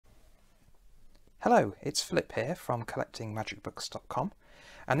Hello, it's Philip here from collectingmagicbooks.com,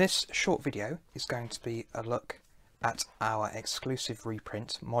 and this short video is going to be a look at our exclusive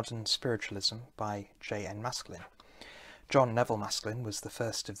reprint, Modern Spiritualism by J.N. Maskelyne. John Nevil Maskelyne was the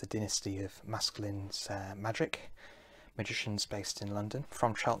first of the dynasty of Maskelyne's magicians based in London,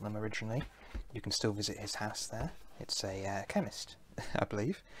 from Cheltenham originally. You can still visit his house there. It's a chemist, I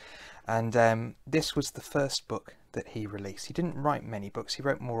believe. And this was the first book that he released. He didn't write many books, he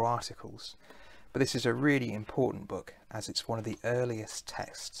wrote more articles. But this is a really important book, as it's one of the earliest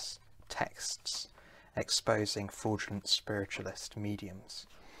texts exposing fraudulent spiritualist mediums,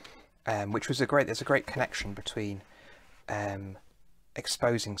 which was there's a great connection between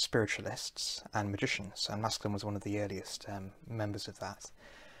exposing spiritualists and magicians, and Maskelyne was one of the earliest members of that.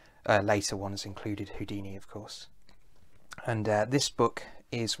 Later ones included Houdini, of course. And this book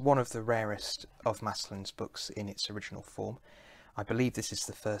is one of the rarest of Maskelyne's books in its original form. I believe this is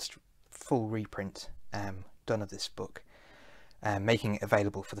the first full reprint done of this book, making it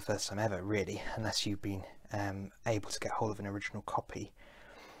available for the first time ever, really, unless you've been able to get hold of an original copy.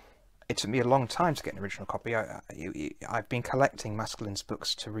 It took me a long time to get an original copy. I've been collecting Maskelyne's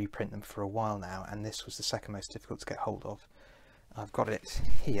books to reprint them for a while now, and this was the second most difficult to get hold of. I've got it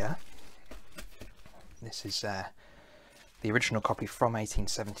here. This is the original copy from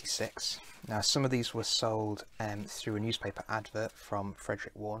 1876. Now, some of these were sold through a newspaper advert from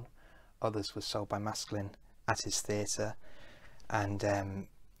Frederick Warne. Others were sold by Maskelyne at his theatre, and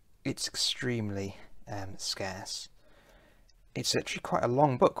it's extremely scarce. It's actually quite a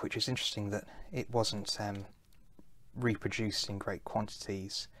long book, which is interesting that it wasn't reproduced in great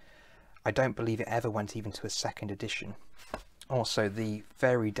quantities. I don't believe it ever went even to a second edition. Also, the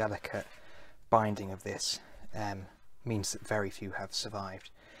very delicate binding of this means that very few have survived,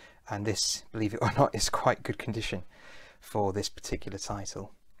 and this, believe it or not, is quite good condition for this particular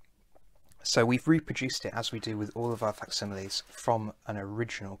title. So we've reproduced it, as we do with all of our facsimiles, from an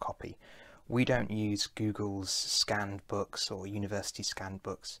original copy. We don't use Google's scanned books or university scanned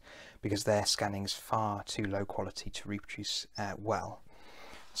books, because their scanning is far too low quality to reproduce well.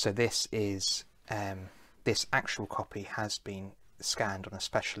 So this is this actual copy has been scanned on a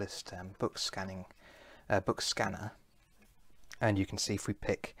specialist book scanner, and you can see if we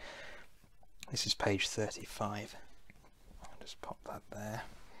pick, this is page 35. I'll just pop that there.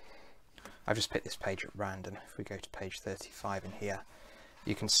 I've just picked this page at random. If we go to page 35 in here,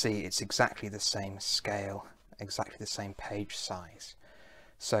 you can see it's exactly the same scale, exactly the same page size.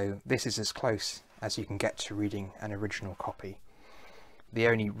 So this is as close as you can get to reading an original copy. The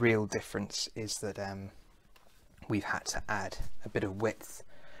only real difference is that we've had to add a bit of width,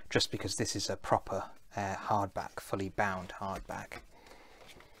 just because this is a proper hardback, fully bound hardback.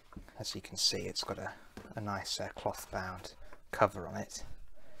 As you can see, it's got a nice cloth bound cover on it,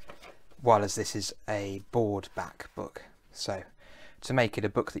 while as this is a board back book. So to make it a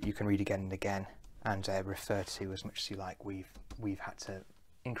book that you can read again and again and refer to as much as you like, we've had to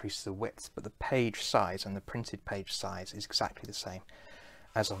increase the width, but the page size and the printed page size is exactly the same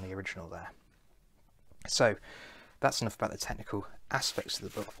as on the original there. So that's enough about the technical aspects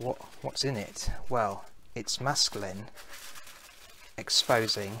of the book. What's in it? Well, it's Maskelyne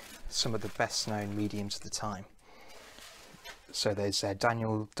exposing some of the best known mediums of the time. So there's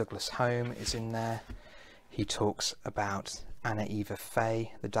Daniel Douglas Home is in there. He talks about Anna Eva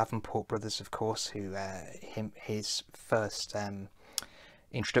Fay, the Davenport Brothers, of course, who his first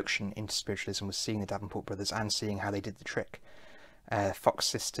introduction into spiritualism was seeing the Davenport Brothers and seeing how they did the trick. Fox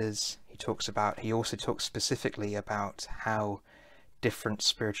Sisters, he also talks specifically about how different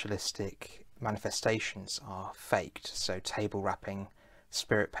spiritualistic manifestations are faked. So table rapping,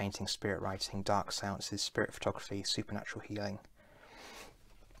 spirit painting, spirit writing, dark seances, spirit photography, supernatural healing.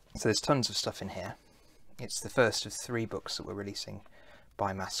 So there's tons of stuff in here. It's the first of 3 books that we're releasing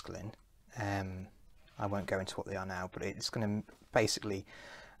by Maskelyne. I won't go into what they are now, but it's going to basically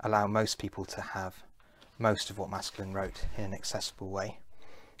allow most people to have most of what Maskelyne wrote in an accessible way.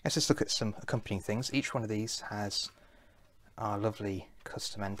 Let's just look at some accompanying things. Each one of these has our lovely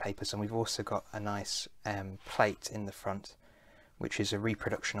custom end papers, and we've also got a nice plate in the front, which is a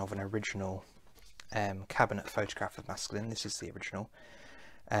reproduction of an original cabinet photograph of Maskelyne. This is the original.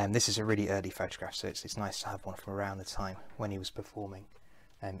 This is a really early photograph, so it's nice to have one from around the time when he was performing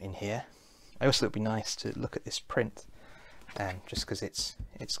in here. I also thought it would be nice to look at this print, just because it's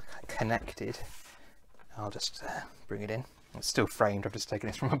connected. I'll just bring it in. It's still framed, I've just taken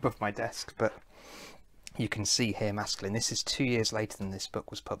this from above my desk, but you can see here Maskelyne. This is 2 years later than this book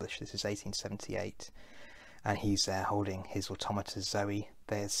was published. This is 1878. And he's holding his automata Zoe.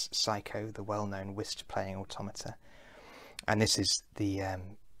 There's Psycho, the well-known whist-playing automata. And this is the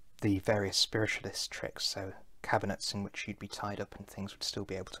the various spiritualist tricks, so cabinets in which you'd be tied up and things would still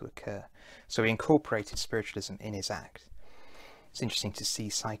be able to occur. So he incorporated spiritualism in his act. It's interesting to see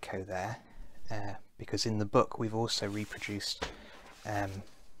Psycho there, because in the book we've also reproduced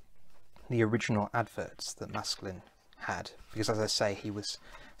the original adverts that Maskelyne had, because as I say, he was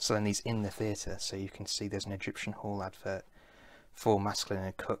selling these in the theatre, so you can see there's an Egyptian Hall advert for Maskelyne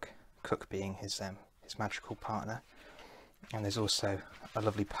and Cook being his magical partner, and there's also a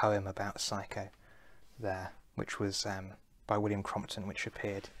lovely poem about Psycho there, which was by William Crompton, which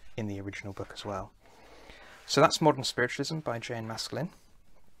appeared in the original book as well. So that's Modern Spiritualism by Jane Maskelyne.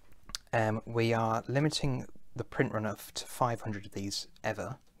 We are limiting the print run up to 500 of these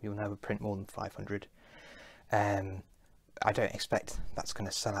ever. You'll never print more than 500. I don't expect that's going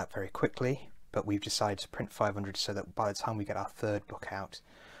to sell out very quickly, but we've decided to print 500 so that by the time we get our third book out,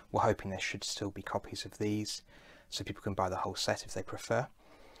 we're hoping there should still be copies of these, so people can buy the whole set if they prefer.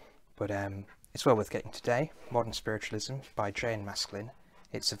 But it's well worth getting today. Modern Spiritualism by Jane Maskelyne.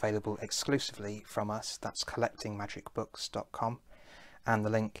 It's available exclusively from us. That's collectingmagicbooks.com, and the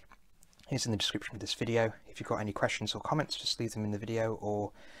link is in the description of this video. If you've got any questions or comments, just leave them in the video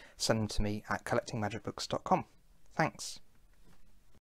or send them to me at collectingmagicbooks.com. Thanks.